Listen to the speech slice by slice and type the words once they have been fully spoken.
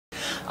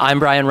I'm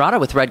Brian Rodda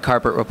with Red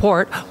Carpet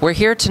Report. We're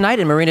here tonight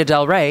in Marina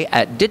Del Rey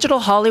at Digital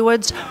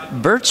Hollywood's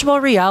Virtual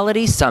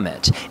Reality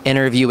Summit,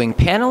 interviewing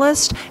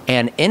panelists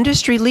and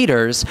industry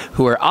leaders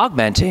who are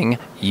augmenting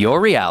your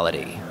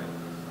reality.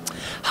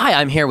 Hi,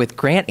 I'm here with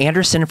Grant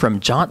Anderson from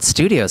Jaunt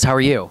Studios. How are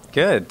you?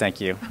 Good,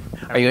 thank you.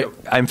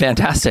 I'm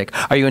fantastic.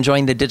 Are you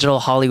enjoying the Digital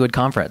Hollywood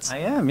Conference? I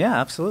am, yeah,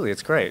 absolutely.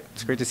 It's great.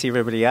 It's great to see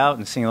everybody out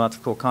and seeing lots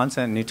of cool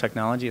content and new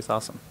technology. It's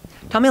awesome.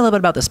 Tell me a little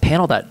bit about this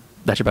panel that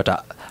you're about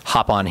to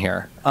hop on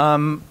here.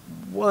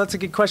 Well, that's a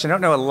good question. I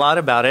don't know a lot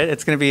about it.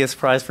 It's going to be a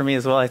surprise for me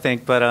as well, I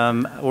think. But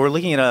we're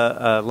looking at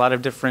a lot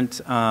of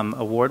different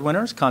award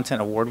winners,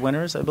 content award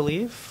winners, I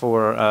believe,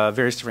 for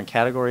various different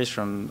categories,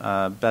 from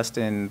best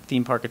in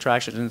theme park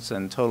attractions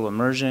and total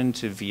immersion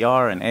to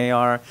VR and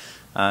AR.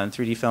 And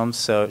 3D films,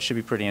 so it should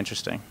be pretty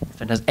interesting.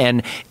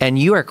 And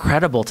you are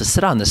credible to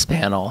sit on this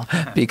panel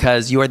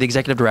because you are the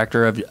executive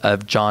director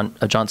of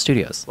Jaunt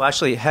Studios. Well,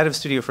 actually, head of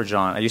studio for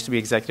Jaunt. I used to be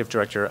executive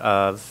director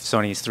of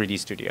Sony's 3D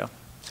studio,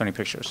 Sony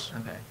Pictures.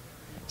 Okay.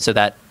 So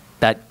that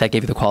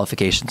gave you the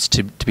qualifications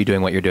to be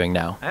doing what you're doing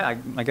now.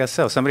 I guess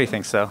so. Somebody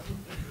thinks so.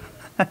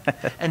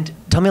 And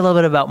tell me a little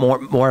bit about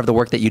more of the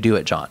work that you do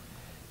at Jaunt.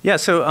 Yeah,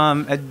 so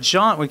at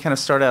Jaunt, we kind of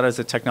started out as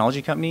a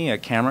technology company, a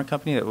camera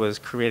company that was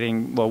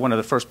creating, well, one of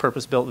the first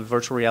purpose-built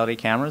virtual reality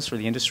cameras for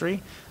the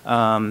industry,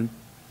 and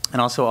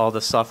also all the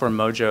software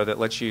mojo that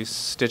lets you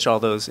stitch all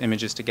those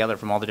images together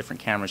from all the different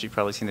cameras. You've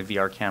probably seen the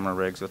VR camera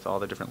rigs with all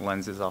the different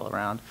lenses all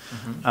around.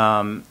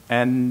 Mm-hmm.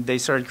 And they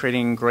started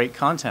creating great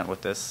content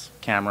with this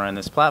camera and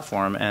this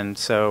platform, and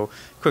so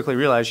quickly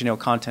realized,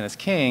 content is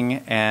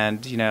king,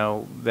 and,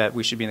 that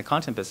we should be in the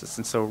content business.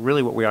 And so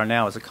really what we are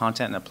now is a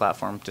content and a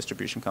platform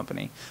distribution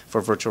company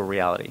for virtual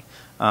reality.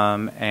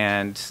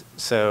 And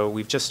so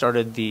we've just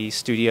started the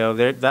studio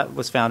there. That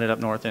was founded up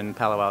north in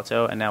Palo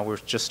Alto, and now we're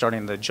just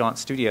starting the Jaunt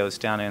Studios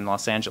down in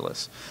Los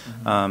Angeles.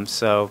 Mm-hmm.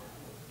 So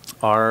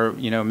our,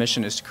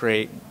 mission is to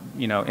create,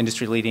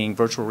 industry-leading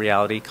virtual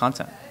reality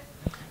content.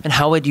 And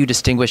how would you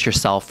distinguish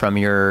yourself from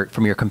your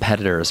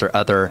competitors or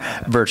other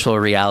virtual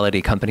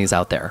reality companies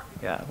out there?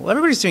 Yeah, well,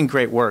 everybody's doing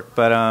great work,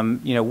 but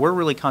we're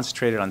really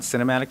concentrated on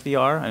cinematic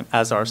VR,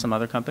 as are some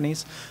other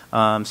companies.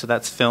 So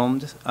that's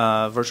filmed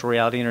virtual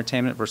reality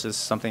entertainment versus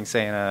something,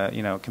 say,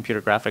 in a computer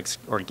graphics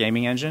or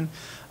gaming engine.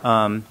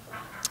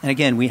 And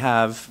again, we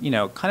have,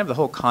 kind of the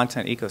whole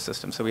content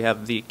ecosystem. So we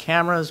have the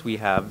cameras, we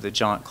have the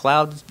Jaunt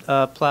Cloud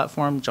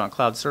platform, Jaunt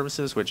Cloud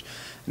Services, which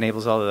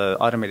enables all the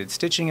automated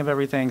stitching of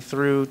everything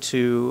through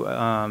to,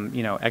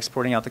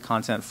 exporting out the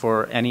content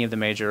for any of the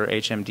major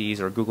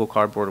HMDs or Google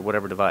Cardboard or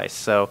whatever device.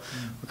 So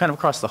we're kind of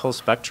across the whole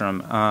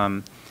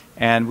spectrum.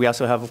 And we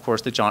also have, of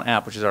course, the Jaunt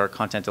app, which is our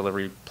content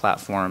delivery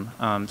platform.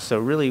 So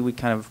really, we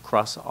kind of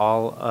cross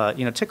all,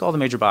 tick all the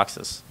major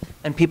boxes.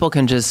 And people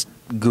can just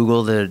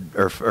Google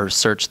or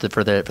search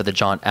for the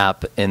Jaunt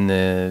app in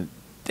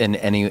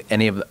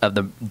any of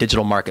the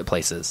digital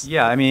marketplaces.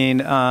 Yeah, I mean,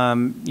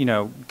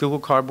 Google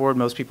Cardboard,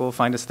 most people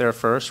find us there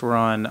first. We're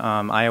on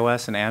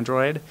iOS and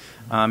Android.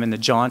 In the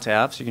Jaunt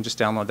app, so you can just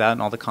download that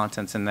and all the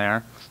content's in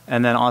there.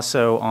 And then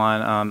also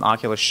on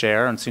Oculus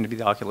Share and soon to be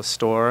the Oculus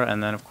Store,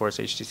 and then of course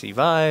HTC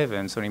Vive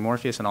and Sony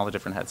Morpheus and all the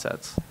different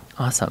headsets.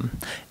 Awesome.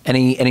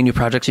 Any new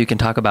projects you can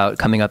talk about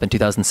coming up in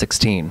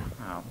 2016?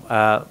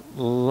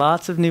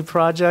 Lots of new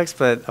projects,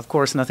 but of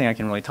course nothing I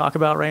can really talk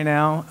about right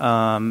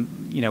now.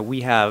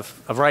 We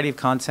have a variety of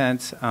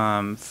content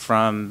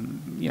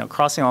from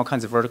crossing all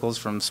kinds of verticals,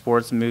 from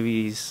sports,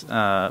 movies,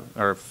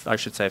 or I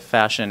should say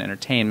fashion,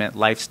 entertainment,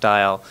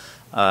 lifestyle,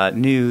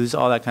 news,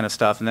 all that kind of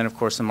stuff, and then of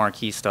course some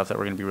marquee stuff that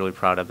we're going to be really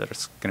proud of that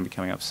is going to be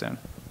coming up soon.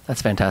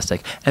 That's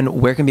fantastic.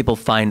 And where can people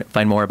find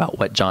more about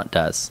what Jaunt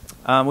does?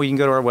 Well, you can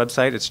go to our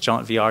website. It's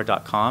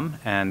JauntVR.com,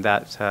 and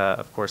that,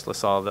 of course,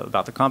 lists all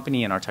about the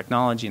company and our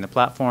technology and the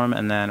platform.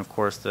 And then, of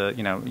course,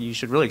 you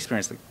should really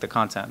experience the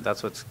content.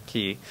 That's what's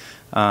key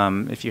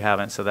if you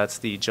haven't. So that's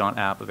the Jaunt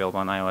app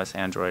available on iOS,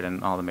 Android,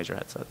 and all the major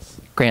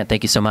headsets. Grant,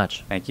 thank you so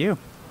much. Thank you.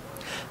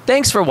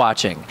 Thanks for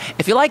watching.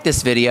 If you like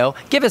this video,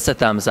 give us a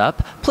thumbs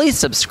up, please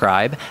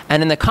subscribe,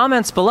 and in the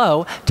comments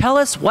below, tell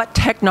us what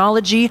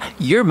technology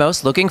you're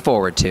most looking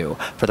forward to.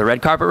 For the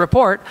Red Carpet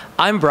Report,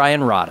 I'm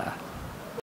Brian Rodda.